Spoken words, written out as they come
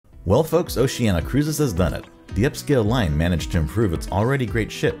Well folks, Oceania Cruises has done it. The upscale line managed to improve its already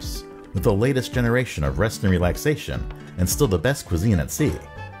great ships with the latest generation of rest and relaxation and still the best cuisine at sea.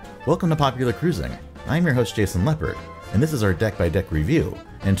 Welcome to Popular Cruising. I'm your host Jason Leppard, and this is our deck-by-deck review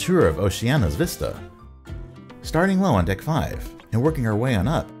and tour of Oceania's Vista. Starting low on Deck 5 and working our way on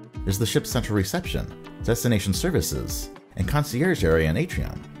up is the ship's central reception, destination services, and concierge area and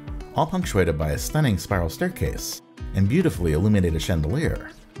atrium, all punctuated by a stunning spiral staircase and beautifully illuminated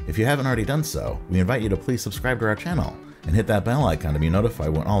chandelier. If you haven't already done so, we invite you to please subscribe to our channel and hit that bell icon to be notified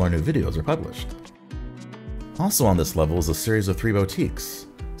when all our new videos are published. Also on this level is a series of 3 boutiques,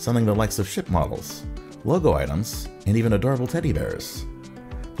 selling the likes of ship models, logo items, and even adorable teddy bears,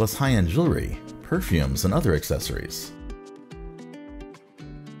 plus high-end jewelry, perfumes, and other accessories.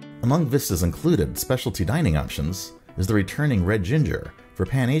 Among Vista's included specialty dining options is the returning red ginger for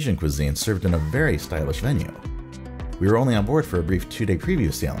Pan-Asian cuisine served in a very stylish venue. We were only on board for a brief 2-day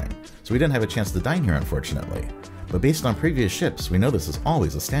preview sailing, so we didn't have a chance to dine here unfortunately, but based on previous ships, we know this is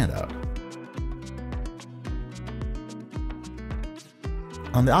always a standout.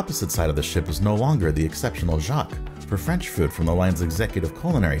 On the opposite side of the ship is no longer the exceptional Jacques for French food from the line's executive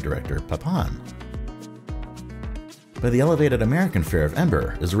culinary director, Papin. But the elevated American fare of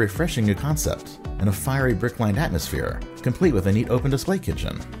Ember is a refreshing new concept in a fiery brick-lined atmosphere, complete with a neat open display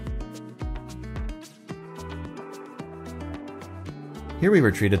kitchen. Here we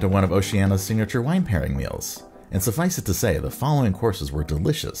were treated to one of Oceania's signature wine pairing meals, and suffice it to say the following courses were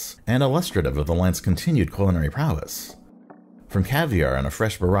delicious and illustrative of the line's continued culinary prowess. From caviar and a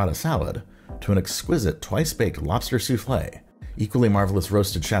fresh burrata salad, to an exquisite twice-baked lobster soufflé, equally marvelous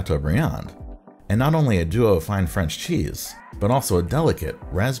roasted Chateaubriand, and not only a duo of fine French cheese, but also a delicate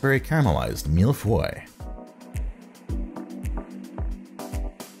raspberry caramelized millefeuille.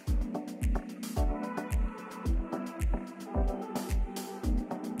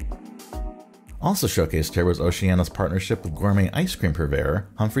 Also showcased here was Oceania's partnership with gourmet ice cream purveyor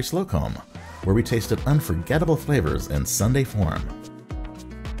Humphrey Slocombe, where we tasted unforgettable flavors in sundae form.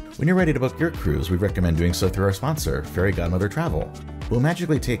 When you're ready to book your cruise, we recommend doing so through our sponsor, Fairy Godmother Travel. We'll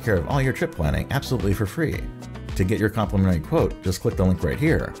magically take care of all your trip planning absolutely for free. To get your complimentary quote, just click the link right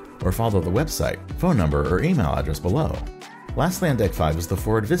here, or follow the website, phone number, or email address below. Lastly on Deck 5 is the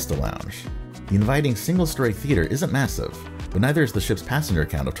forward Vista Lounge. The inviting single-story theater isn't massive, but neither is the ship's passenger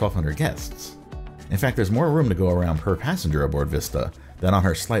count of 1,200 guests. In fact, there's more room to go around per passenger aboard Vista than on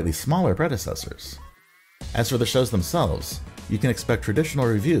her slightly smaller predecessors. As for the shows themselves, you can expect traditional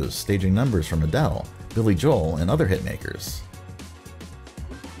reviews staging numbers from Adele, Billy Joel, and other hitmakers.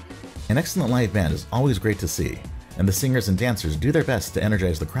 An excellent live band is always great to see, and the singers and dancers do their best to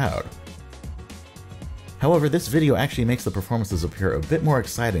energize the crowd. However, this video actually makes the performances appear a bit more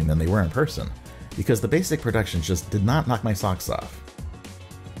exciting than they were in person, because the basic production just did not knock my socks off.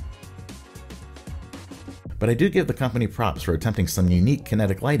 But I do give the company props for attempting some unique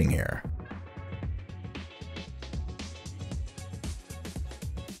kinetic lighting here.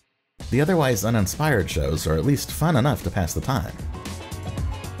 The otherwise uninspired shows are at least fun enough to pass the time.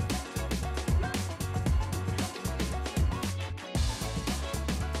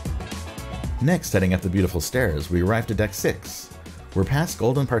 Next, heading up the beautiful stairs, we arrived at Deck 6, where past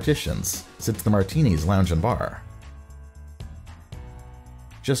golden partitions sits the Martinis lounge and bar.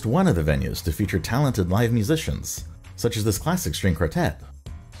 Just one of the venues to feature talented live musicians, such as this classic string quartet.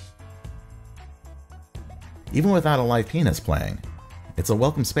 Even without a live pianist playing, it's a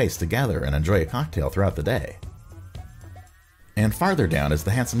welcome space to gather and enjoy a cocktail throughout the day. And farther down is the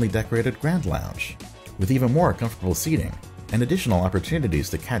handsomely decorated Grand Lounge, with even more comfortable seating and additional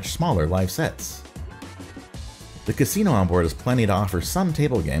opportunities to catch smaller live sets. The casino on board has plenty to offer some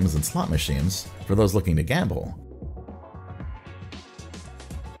table games and slot machines for those looking to gamble.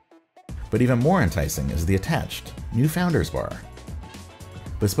 But even more enticing is the attached new Founders Bar.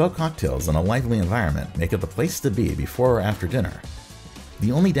 Bespoke cocktails and a lively environment make it the place to be before or after dinner.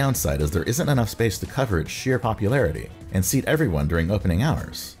 The only downside is there isn't enough space to cover its sheer popularity and seat everyone during opening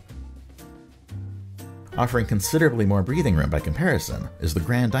hours. Offering considerably more breathing room by comparison is the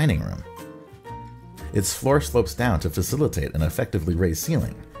Grand Dining Room. Its floor slopes down to facilitate an effectively raised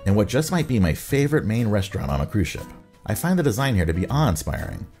ceiling, and what just might be my favorite main restaurant on a cruise ship. I find the design here to be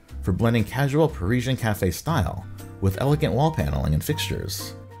awe-inspiring, for blending casual Parisian cafe style with elegant wall paneling and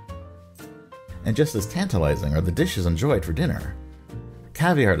fixtures. And just as tantalizing are the dishes enjoyed for dinner.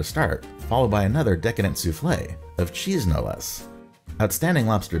 Caviar to start, followed by another decadent soufflé, of cheese no less, outstanding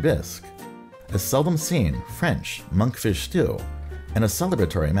lobster bisque, a seldom seen French monkfish stew, and a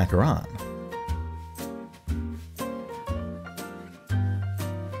celebratory macaron.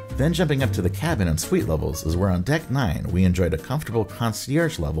 Then jumping up to the cabin and suite levels is where on Deck 9 we enjoyed a comfortable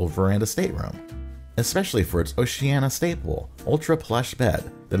Concierge Level Veranda Stateroom, especially for its Oceania staple, ultra plush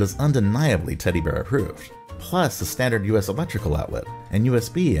bed that is undeniably teddy bear approved, plus a standard US electrical outlet and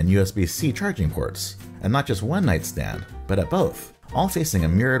USB and USB-C charging ports, and not just one nightstand, but at both, all facing a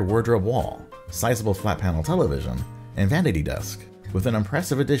mirrored wardrobe wall, sizable flat panel television, and vanity desk, with an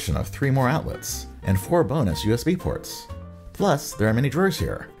impressive addition of 3 more outlets and 4 bonus USB ports. Plus, there are many drawers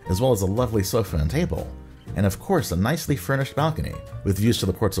here, as well as a lovely sofa and table, and of course a nicely furnished balcony with views to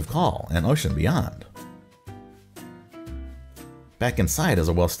the ports of call and ocean beyond. Back inside is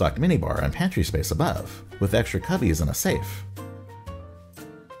a well-stocked minibar and pantry space above, with extra cubbies and a safe.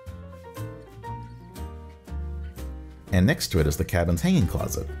 And next to it is the cabin's hanging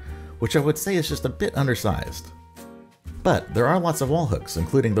closet, which I would say is just a bit undersized. But there are lots of wall hooks,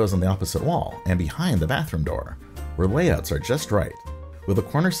 including those on the opposite wall and behind the bathroom door, where layouts are just right, with a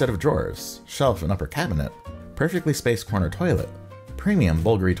corner set of drawers, shelf and upper cabinet, perfectly spaced corner toilet, premium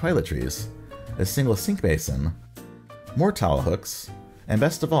Bulgari toiletries, a single sink basin, more towel hooks, and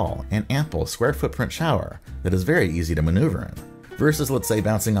best of all, an ample square footprint shower that is very easy to maneuver in, versus let's say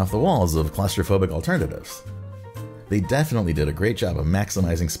bouncing off the walls of claustrophobic alternatives. They definitely did a great job of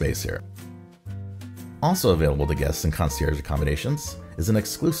maximizing space here. Also available to guests in concierge accommodations is an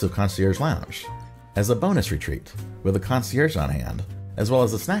exclusive Concierge Lounge, as a bonus retreat, with a concierge on hand, as well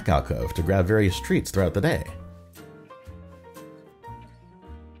as a snack alcove to grab various treats throughout the day.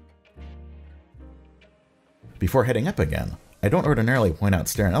 Before heading up again, I don't ordinarily point out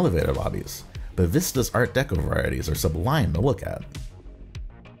stair and elevator lobbies, but Vista's Art Deco varieties are sublime to look at.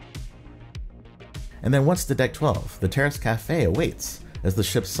 And then once to Deck 12, the Terrace Cafe awaits as the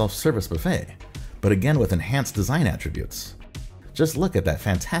ship's self-service buffet, but again with enhanced design attributes. Just look at that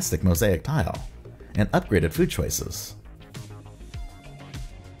fantastic mosaic tile, and upgraded food choices.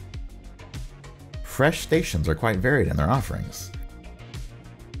 Fresh stations are quite varied in their offerings,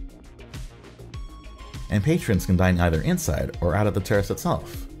 and patrons can dine either inside or out at the terrace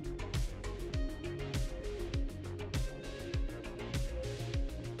itself.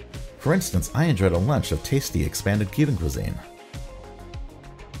 For instance, I enjoyed a lunch of tasty expanded Cuban cuisine.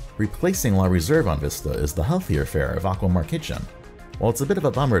 Replacing La Reserve on Vista is the healthier fare of Aquamar Kitchen. While it's a bit of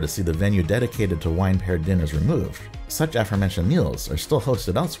a bummer to see the venue dedicated to wine-paired dinners removed, such aforementioned meals are still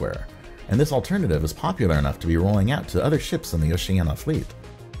hosted elsewhere, and this alternative is popular enough to be rolling out to other ships in the Oceania fleet.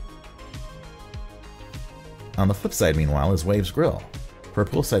 On the flip side, meanwhile, is Waves Grill, for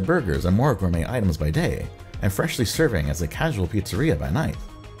poolside burgers and more gourmet items by day, and freshly serving as a casual pizzeria by night.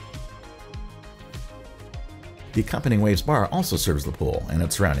 The accompanying Waves Bar also serves the pool and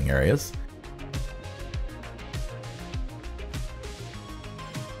its surrounding areas,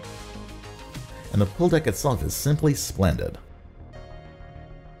 and the pool deck itself is simply splendid.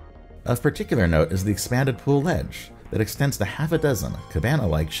 Of particular note is the expanded pool ledge that extends to half a dozen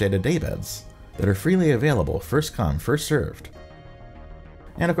cabana-like shaded daybeds that are freely available first come, first served.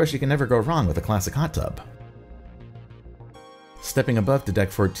 And of course you can never go wrong with a classic hot tub. Stepping above to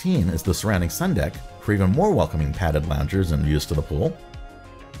Deck 14 is the surrounding sun deck for even more welcoming padded loungers and views to the pool.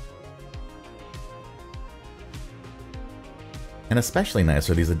 And especially nice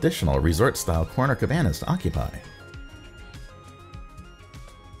are these additional resort-style corner cabanas to occupy.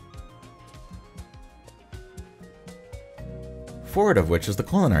 Forward of which is the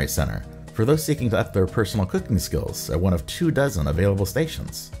Culinary Center, for those seeking to up their personal cooking skills at one of 24 available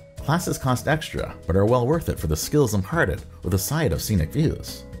stations. Classes cost extra, but are well worth it for the skills imparted with a side of scenic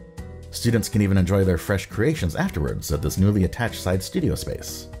views. Students can even enjoy their fresh creations afterwards at this newly attached side studio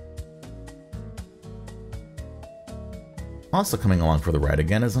space. Also coming along for the ride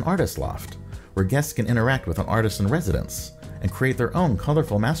again is an artist loft, where guests can interact with an artist in residence and create their own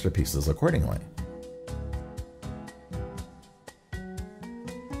colorful masterpieces accordingly.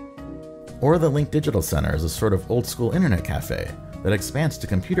 Or the LYNC Digital Center is a sort of old-school internet cafe that expands to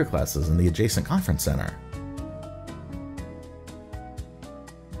computer classes in the adjacent conference center.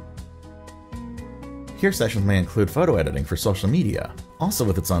 Here sessions may include photo editing for social media, also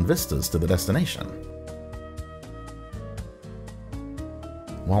with its own vistas to the destination.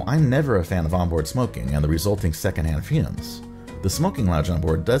 While I'm never a fan of onboard smoking and the resulting secondhand fumes, the smoking lounge on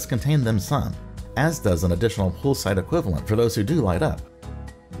board does contain them some, as does an additional poolside equivalent for those who do light up.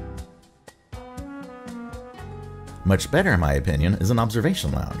 Much better, in my opinion, is an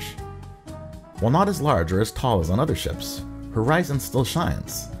observation lounge. While not as large or as tall as on other ships, Horizon still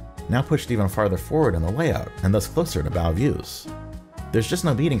shines, now pushed even farther forward in the layout and thus closer to bow views. There's just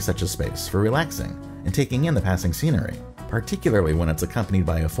no beating such a space for relaxing and taking in the passing scenery, particularly when it's accompanied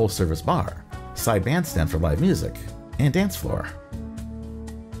by a full-service bar, side bandstand for live music, and dance floor.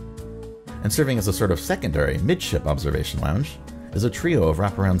 And serving as a sort of secondary midship observation lounge is a trio of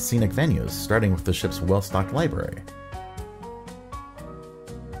wraparound scenic venues, starting with the ship's well-stocked library.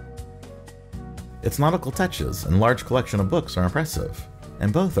 Its nautical touches and large collection of books are impressive,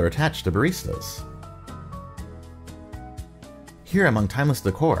 and both are attached to Baristas. Here, among timeless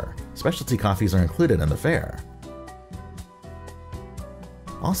decor, specialty coffees are included in the fare.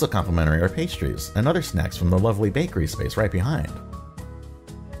 Also complimentary are pastries and other snacks from the lovely bakery space right behind.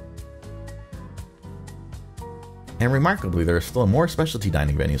 And remarkably, there are still more specialty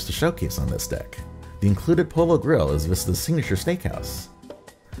dining venues to showcase on this deck. The included Polo Grill is Vista's signature steakhouse.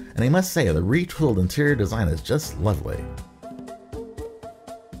 And I must say, the retooled interior design is just lovely.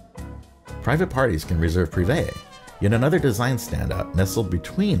 Private parties can reserve Privee, yet another design standout nestled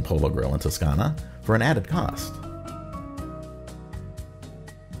between Polo Grill and Toscana for an added cost.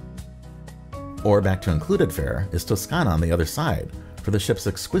 Or back to included fare is Toscana on the other side for the ship's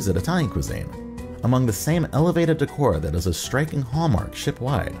exquisite Italian cuisine, among the same elevated decor that is a striking hallmark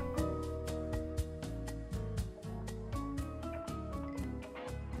ship-wide.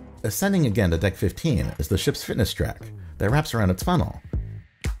 Ascending again to Deck 15 is the ship's fitness track that wraps around its funnel.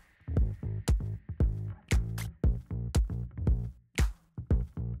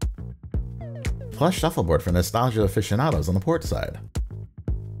 Plus shuffleboard for nostalgia aficionados on the port side.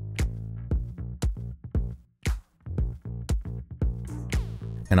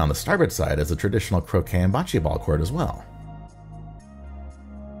 And on the starboard side is a traditional croquet and bocce ball court as well.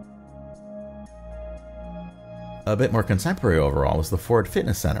 A bit more contemporary overall is the Ford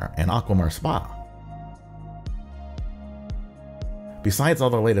Fitness Center and Aquamar Spa. Besides all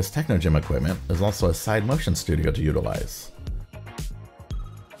the latest techno gym equipment, there's also a side motion studio to utilize.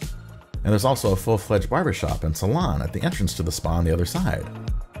 And there's also a full-fledged barbershop and salon at the entrance to the spa on the other side.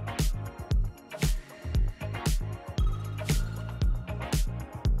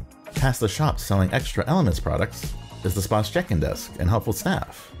 Past the shop selling extra Elements products is the spa's check-in desk and helpful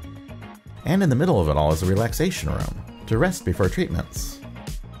staff. And in the middle of it all is a relaxation room to rest before treatments.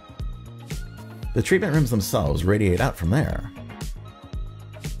 The treatment rooms themselves radiate out from there.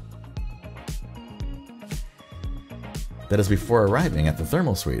 That is before arriving at the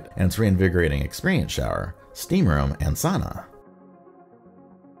thermal suite and its reinvigorating experience shower, steam room, and sauna.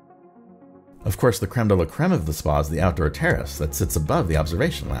 Of course, the creme de la creme of the spa is the outdoor terrace that sits above the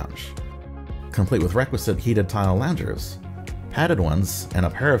observation lounge, complete with requisite heated tile loungers, padded ones, and a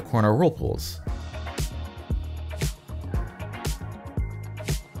pair of corner whirlpools.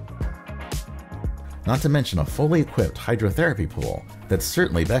 Not to mention a fully equipped hydrotherapy pool that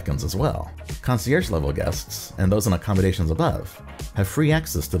certainly beckons as well. Concierge level guests, and those in accommodations above, have free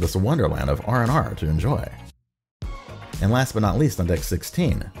access to this wonderland of R&R to enjoy. And last but not least, on Deck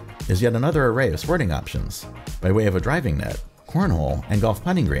 16 is yet another array of sporting options by way of a driving net, cornhole, and golf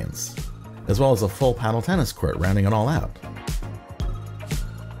putting greens, as well as a full paddle tennis court rounding it all out.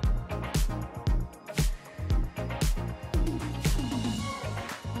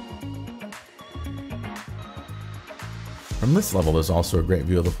 From this level, there's also a great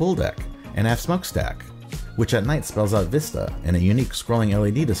view of the pool deck and aft smokestack, which at night spells out Vista in a unique scrolling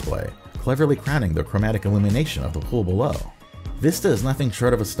LED display, cleverly crowning the chromatic illumination of the pool below. Vista is nothing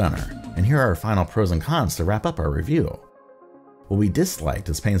short of a stunner, and here are our final pros and cons to wrap up our review. What we disliked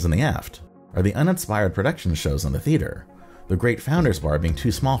as pains in the aft are the uninspired production shows in the theater, the Great Founders Bar being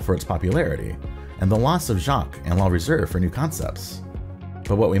too small for its popularity, and the loss of Jacques and La Reserve for new concepts.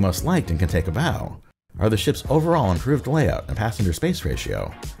 But what we most liked and can take a bow are the ship's overall improved layout and passenger space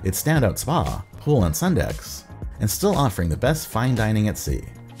ratio, its standout spa, pool, and sun decks, and still offering the best fine dining at sea.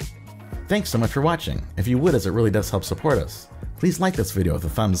 Thanks so much for watching. If you would, as it really does help support us, please like this video with a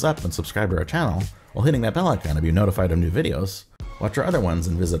thumbs up and subscribe to our channel while hitting that bell icon to be notified of new videos. Watch our other ones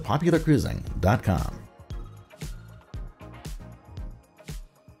and visit popularcruising.com.